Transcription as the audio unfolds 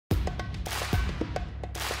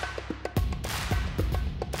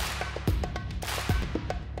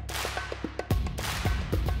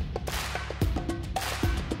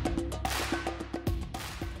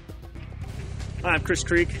Hi, I'm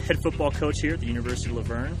Krich, head football coach here at the University of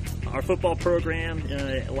Verne. Our football program,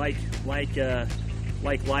 like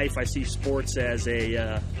life, I see sports as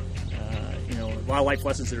a lot of life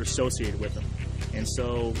lessons that are associated with them, and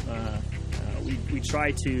so we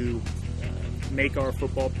try to make our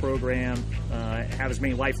football program have as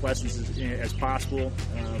many life lessons as possible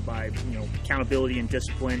by accountability and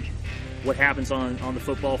discipline, what happens on the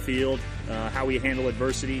football field, how we handle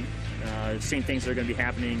adversity. Same things that are going to be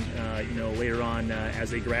happening, later on as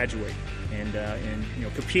they graduate, and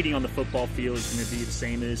competing on the football field is going to be the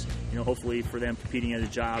same as, hopefully for them competing at a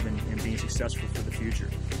job and being successful for the future.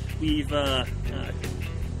 We've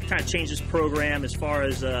kind of changed this program as far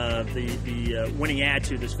as the winning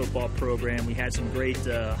attitude of this football program. We had some great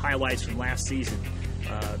highlights from last season.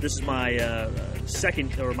 This is my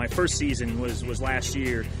my first season was last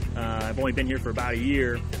year. I've only been here for about a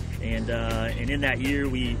year, and in that year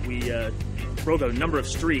we broke a number of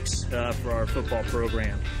streaks for our football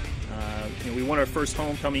program. We won our first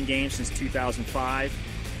homecoming game since 2005.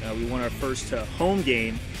 We won our first home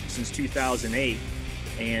game since 2008.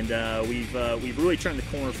 And we've really turned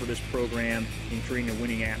the corner for this program in creating a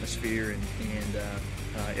winning atmosphere, and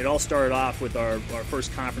it all started off with our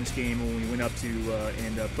first conference game when we went up to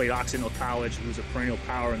and played Occidental College, who was a perennial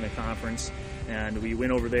power in the conference, and we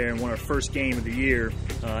went over there and won our first game of the year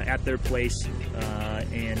at their place,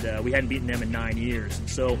 and we hadn't beaten them in 9 years. And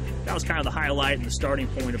so that was kind of the highlight and the starting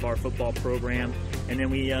point of our football program. And then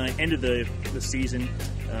we ended the season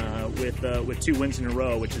with 2 wins in a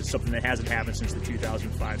row, which is something that hasn't happened since the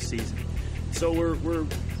 2005 season. So we're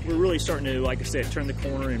really starting to, like I said, turn the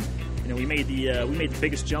corner, and we made the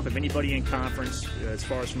biggest jump of anybody in conference as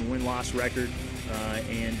far as from a win-loss record,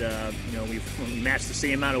 and we matched the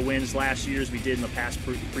same amount of wins last year as we did in the past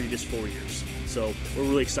previous 4 years. So we're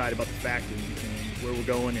really excited about the fact and where we're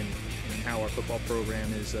going and how our football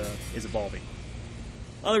program is evolving.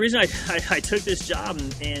 Well, the reason I took this job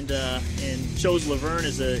and chose Verne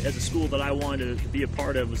as a school that I wanted to be a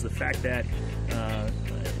part of was the fact that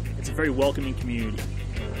it's a very welcoming community.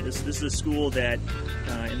 This is a school that,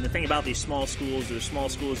 and the thing about these small schools,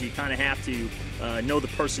 you kind of have to know the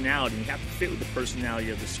personality. You have to fit with the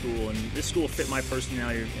personality of the school, and this school fit my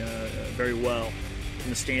personality very well. From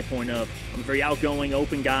the standpoint of, I'm a very outgoing,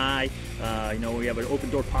 open guy. We have an open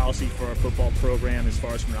door policy for our football program as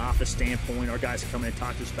far as from an office standpoint. Our guys can come in and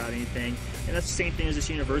talk to us about anything. And that's the same thing as this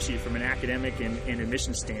university from an academic and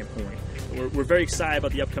admissions standpoint. We're very excited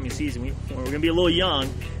about the upcoming season. We're going to be a little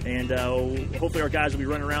young, and hopefully our guys will be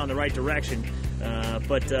running around in the right direction.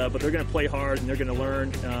 But they're going to play hard, and they're going to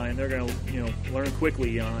learn, and they're going to learn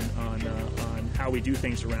quickly on how we do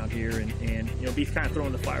things around here, and be kind of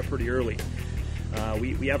throwing the fire pretty early.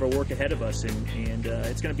 We have our work ahead of us, and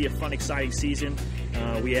it's going to be a fun, exciting season.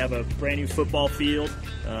 We have a brand new football field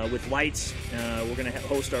with lights. We're going to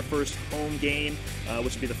host our first home game,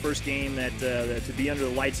 which will be the first game that to be under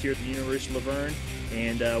the lights here at the University of Verne,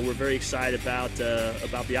 and we're very excited about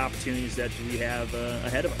the opportunities that we have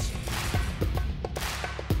ahead of us.